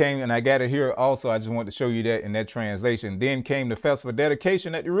 Then came, and I got it here also, I just want to show you that in that translation. Then came the festival of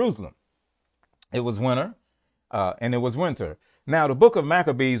dedication at Jerusalem. It was winter, and it was winter. Now, the book of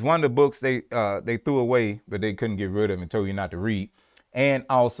Maccabees, one of the books they threw away, but they couldn't get rid of and told you not to read. And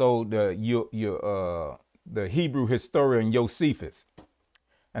also the Hebrew historian Josephus.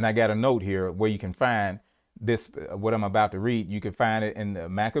 And I got a note here where you can find this, what I'm about to read. You can find it in the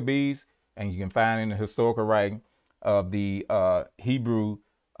Maccabees, and you can find it in the historical writing of the Hebrew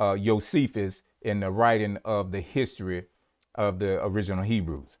Josephus in the writing of the history of the original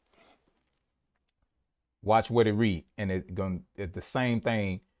Hebrews. Watch what it read, and the same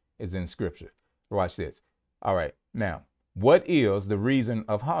thing is in scripture. Watch this. All right. Now, what is the reason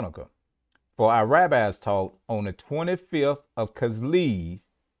of Hanukkah? For our rabbis taught on the 25th of Kislev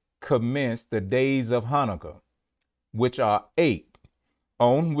commenced the days of Hanukkah, which are 8,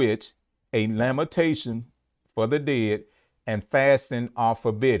 on which a lamentation for the dead and fasting are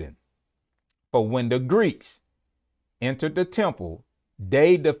forbidden. For when the Greeks entered the temple,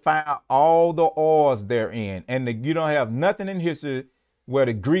 they defiled all the oils therein. And you don't have nothing in history where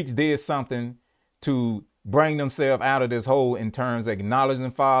the Greeks did something to bring themselves out of this hole in terms of acknowledging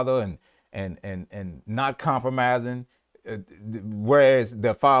the Father and not compromising, whereas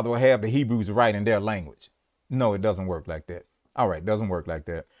the Father will have the Hebrews write in their language. No, it doesn't work like that. All right, doesn't work like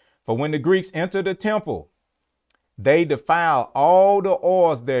that. For when the Greeks entered the temple, they defiled all the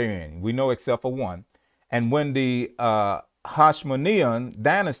oils therein. We know except for one. And when the Hashmonean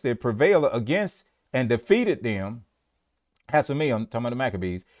dynasty prevailed against and defeated them, Hasmonean, talking about the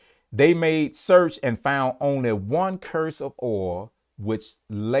Maccabees, they made search and found only one curse of oil, which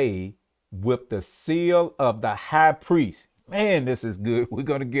lay with the seal of the high priest. Man, this is good. We're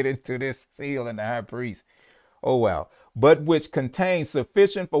going to get into this seal and the high priest. Oh, wow. But which contained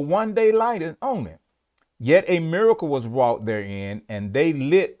sufficient for one day lighting only. Yet a miracle was wrought therein, and they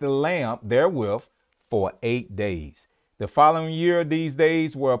lit the lamp therewith for 8 days. The following year, these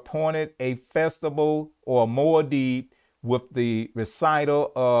days were appointed a festival or Moedim with the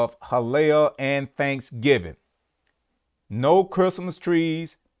recital of Hallel and thanksgiving. No Christmas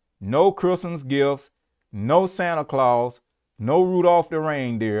trees, no Christmas gifts, no Santa Claus, no Rudolph the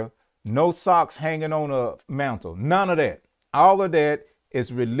reindeer, no socks hanging on a mantle. None of that. All of that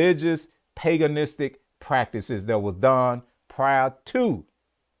is religious, paganistic practices that was done prior to,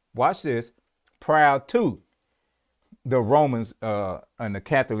 watch this, prior to the Romans and the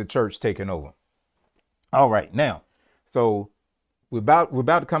Catholic Church taking over. All right, now, so we're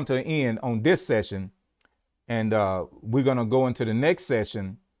about to come to an end on this session, and we're going to go into the next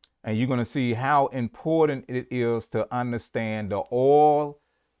session, and you're going to see how important it is to understand the oil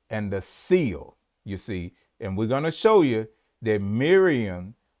and the seal, you see. And we're going to show you that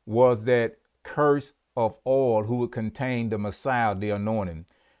Miriam was that curse of oil who would contain the Messiah, the anointing.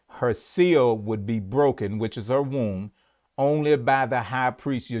 Her seal would be broken, which is her womb, only by the high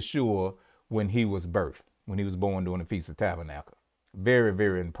priest Yeshua when he was birthed, when he was born during the Feast of Tabernacle. Very,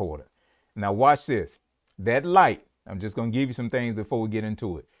 very important. Now watch this. That light, I'm just going to give you some things before we get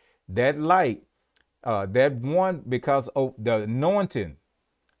into it. That light, that one, because of the anointing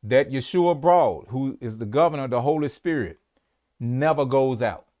that Yeshua brought, who is the governor of the Holy Spirit, never goes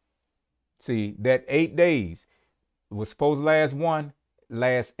out. See, that 8 days was supposed to last one,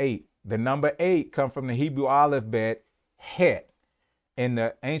 last 8. The number 8 come from the Hebrew alphabet, Het. In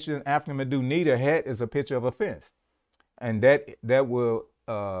the ancient African Medunita, Het is a picture of a fence. And that will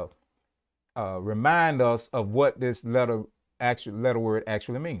remind us of what this letter word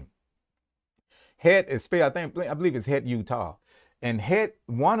actually means. Het is spelled, I believe it's Het Utah. And Het,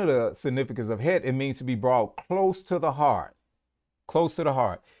 one of the significance of Het, it means to be brought close to the heart. Close to the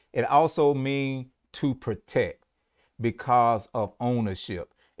heart. It also means to protect because of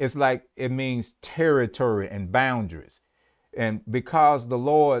ownership. It's like it means territory and boundaries. And because the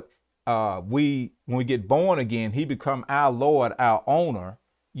Lord, when we get born again, he become our Lord, our owner,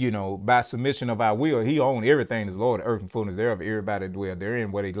 by submission of our will. He owned everything as Lord, earth and fullness thereof, everybody dwell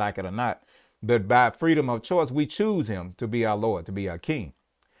therein, whether they like it or not. But by freedom of choice, we choose him to be our Lord, to be our king.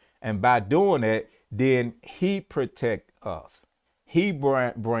 And by doing that, then he protect us. He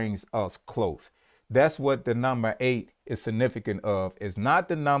brings us close. That's what the number 8 is significant of. It's not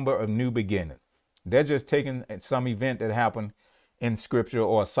the number of new beginning. They're just taking some event that happened in scripture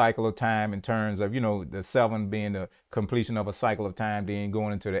or a cycle of time in terms of, the 7 being the completion of a cycle of time, then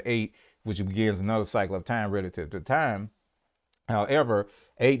going into the 8, which begins another cycle of time relative to time. However,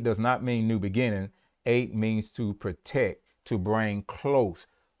 8 does not mean new beginning. 8 means to protect, to bring close,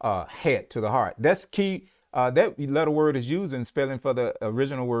 head to the heart. That's key. That letter word is used in spelling for the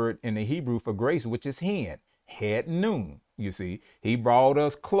original word in the Hebrew for grace, which is hen, head noon. You see, he brought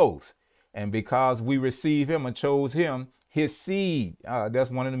us close. And because we received him and chose him, his seed, that's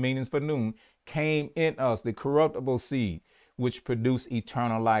one of the meanings for noon, came in us, the corruptible seed, which produced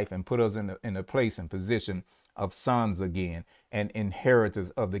eternal life and put us in a place and position of sons again and inheritors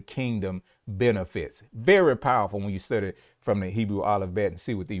of the kingdom benefits. Very powerful when you study from the Hebrew alphabet and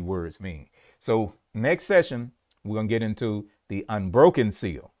see what these words mean. So next session, we're going to get into the unbroken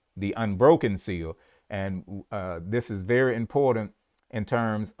seal, And this is very important in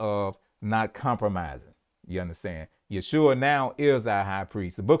terms of not compromising. You understand? Yeshua now is our high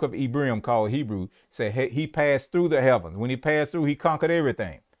priest. The book of Hebrew called Hebrew said he passed through the heavens. When he passed through, he conquered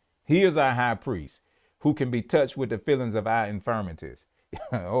everything. He is our high priest who can be touched with the feelings of our infirmities.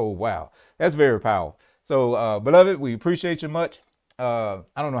 Oh, wow. That's very powerful. So, beloved, we appreciate you much. I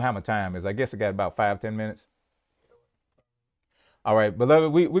don't know how much time is. I guess I got about 5-10 minutes. All right,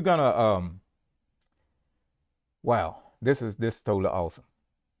 beloved, we're gonna wow, this is totally awesome.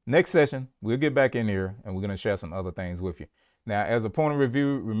 Next session, we'll get back in here and we're gonna share some other things with you. Now, as a point of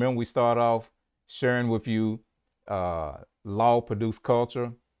review, remember we start off sharing with you law-produced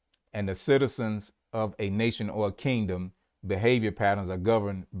culture and the citizens of a nation or a kingdom behavior patterns are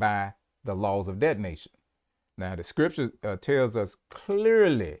governed by the laws of that nation. Now, the scripture tells us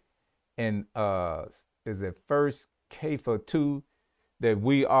clearly in is it First Kepha 2 that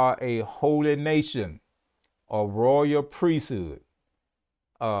we are a holy nation, a royal priesthood,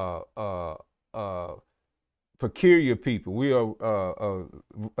 peculiar people. We are.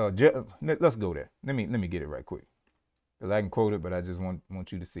 Let's go there. Let me get it right quick, because I can quote it, but I just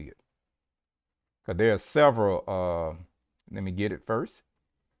want you to see it. Because there are several. Let me get it first.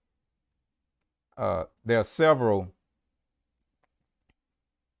 There are several.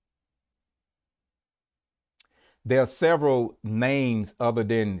 There are several names other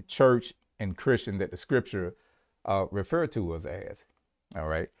than church and Christian that the scripture refer to us as. All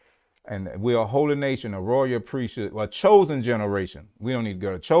right. And we're a holy nation, a royal priesthood, a chosen generation. We don't need to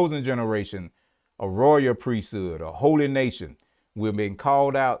go. A chosen generation, a royal priesthood, a holy nation. We're being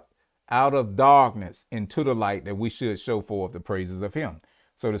called out of darkness into the light that we should show forth the praises of him.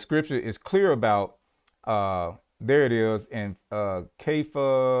 So the scripture is clear about, there it is in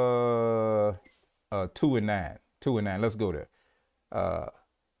Kepha 2 and 9. 2 and 9. Let's go there.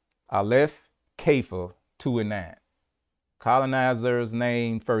 Aleph, Kepha 2 and 9. Colonizer's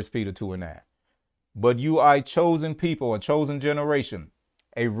name, 1 Peter 2 and 9. But you are a chosen people, a chosen generation,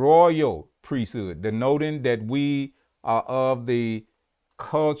 a royal priesthood, denoting that we are of the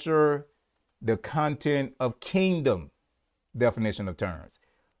culture, the content of kingdom definition of terms.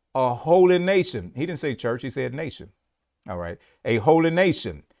 A holy nation. He didn't say church, he said nation. All right. A holy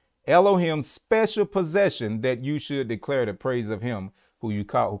nation. Elohim's special possession, that you should declare the praise of him who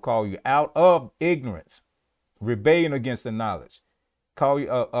call you out of ignorance, rebellion against the knowledge, call you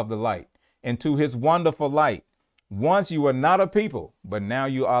of the light, into his wonderful light. Once you were not a people, but now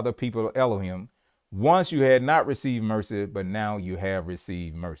you are the people of Elohim. Once you had not received mercy, but now you have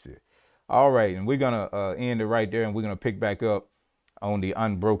received mercy. All right, and we're going to end it right there, and we're going to pick back up on the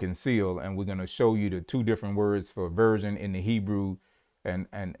unbroken seal, and we're going to show you the 2 different words for virgin in the Hebrew,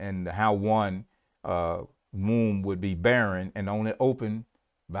 and how one womb would be barren and only opened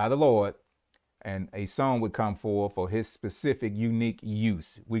by the Lord, and a son would come forth for his specific, unique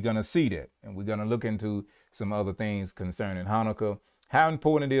use. We're going to see that, and we're going to look into some other things concerning Hanukkah, how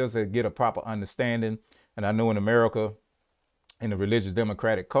important it is to get a proper understanding. And I know in America, in the religious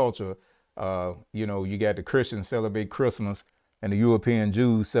democratic culture, you got the Christians celebrate Christmas and the European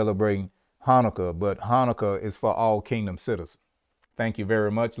Jews celebrating Hanukkah, but Hanukkah is for all kingdom citizens. Thank you very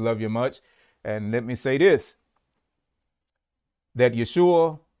much. Love you much. And let me say this, that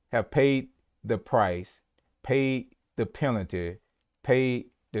Yeshua have paid the price, paid the penalty, paid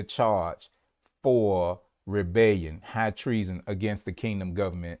the charge for rebellion, high treason against the kingdom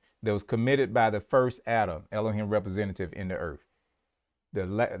government that was committed by the first Adam, Elohim representative in the earth. The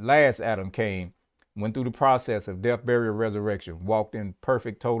last Adam came, went through the process of death, burial, resurrection, walked in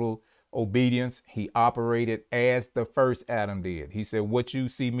perfect, total obedience. He operated as the first Adam did. He said, what you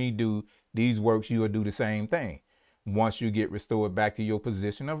see me do, these works, you will do the same thing. Once you get restored back to your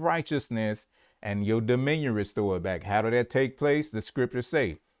position of righteousness and your dominion restored back. How did that take place? The scriptures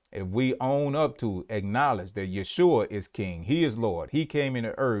say, if we own up to, acknowledge that Yeshua is king, he is Lord, he came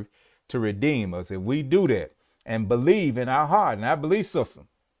into earth to redeem us. If we do that and believe in our heart, and our belief system,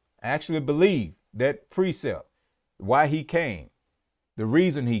 actually believe that precept, why he came, the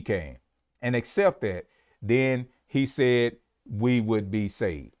reason he came, and accept that, then he said we would be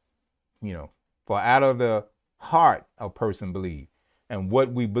saved. You know, for out of the heart a person believe, and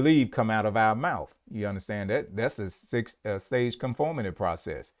what we believe come out of our mouth. You understand that? That's a stage conformity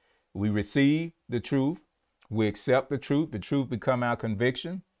process. We receive the truth, we accept the truth become our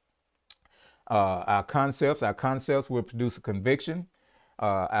conviction. Our concepts will produce a conviction.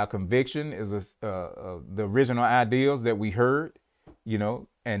 Our conviction is the original ideals that we heard, you know,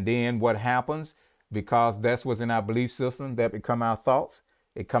 and then what happens, because that's what's in our belief system, that become our thoughts.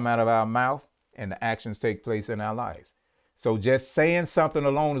 It come out of our mouth, and the actions take place in our lives. So just saying something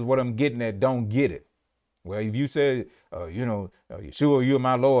alone is what I'm getting at. Don't get it. Well, if you say, Yeshua, you're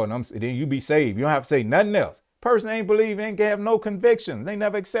my Lord, and then you be saved. You don't have to say nothing else. Person ain't believe, ain't have no conviction. They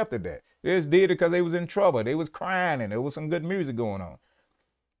never accepted that. They just did it because they was in trouble. They was crying, and there was some good music going on.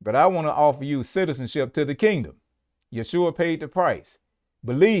 But I want to offer you citizenship to the kingdom. Yeshua paid the price.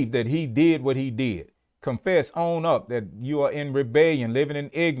 Believe that he did what he did. Confess, own up that you are in rebellion, living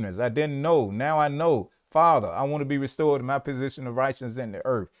in ignorance. I didn't know. Now I know. Father, I want to be restored to my position of righteousness in the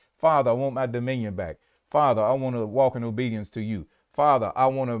earth. Father, I want my dominion back. Father, I want to walk in obedience to you. Father, I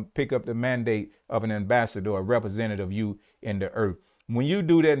want to pick up the mandate of an ambassador, a representative of you in the earth. When you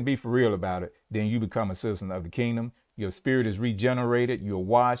do that and be for real about it, then you become a citizen of the kingdom. Your spirit is regenerated. You're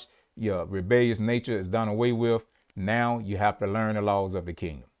washed. Your rebellious nature is done away with. Now you have to learn the laws of the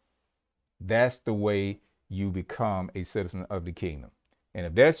kingdom. That's the way you become a citizen of the kingdom. And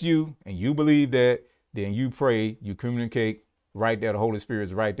if that's you and you believe that, then you pray, you communicate right there. The Holy Spirit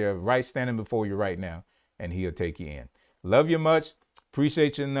is right there, right standing before you right now, and he'll take you in. Love you much.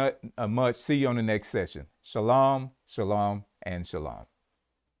 Appreciate you much. See you on the next session. Shalom, shalom, and shalom.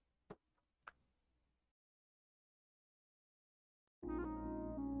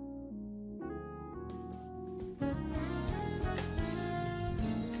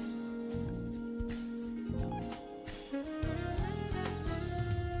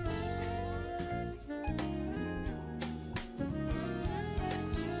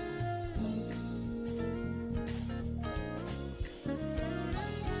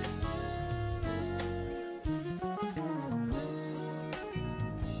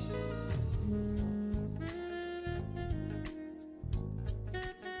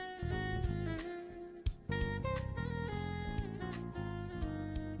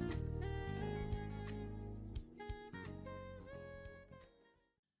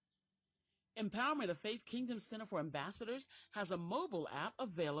 Empowerment of Faith Kingdom Center for Ambassadors has a mobile app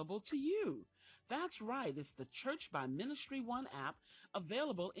available to you. That's right, it's the Church by Ministry One app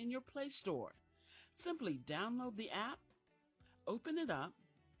available in your Play Store. Simply download the app, open it up,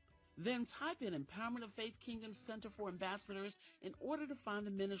 then type in Empowerment of Faith Kingdom Center for Ambassadors in order to find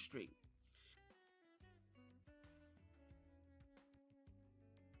the ministry.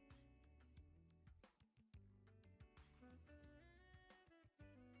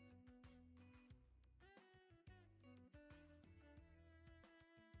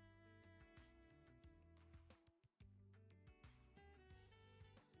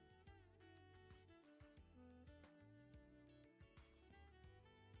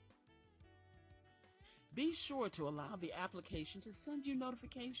 Be sure to allow the application to send you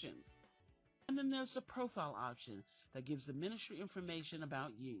notifications. And then there's the profile option that gives the ministry information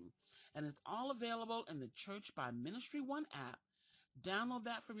about you. And it's all available in the Church by Ministry One app. Download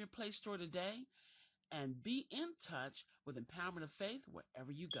that from your Play Store today and be in touch with Empowerment of Faith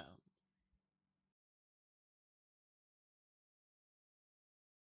wherever you go.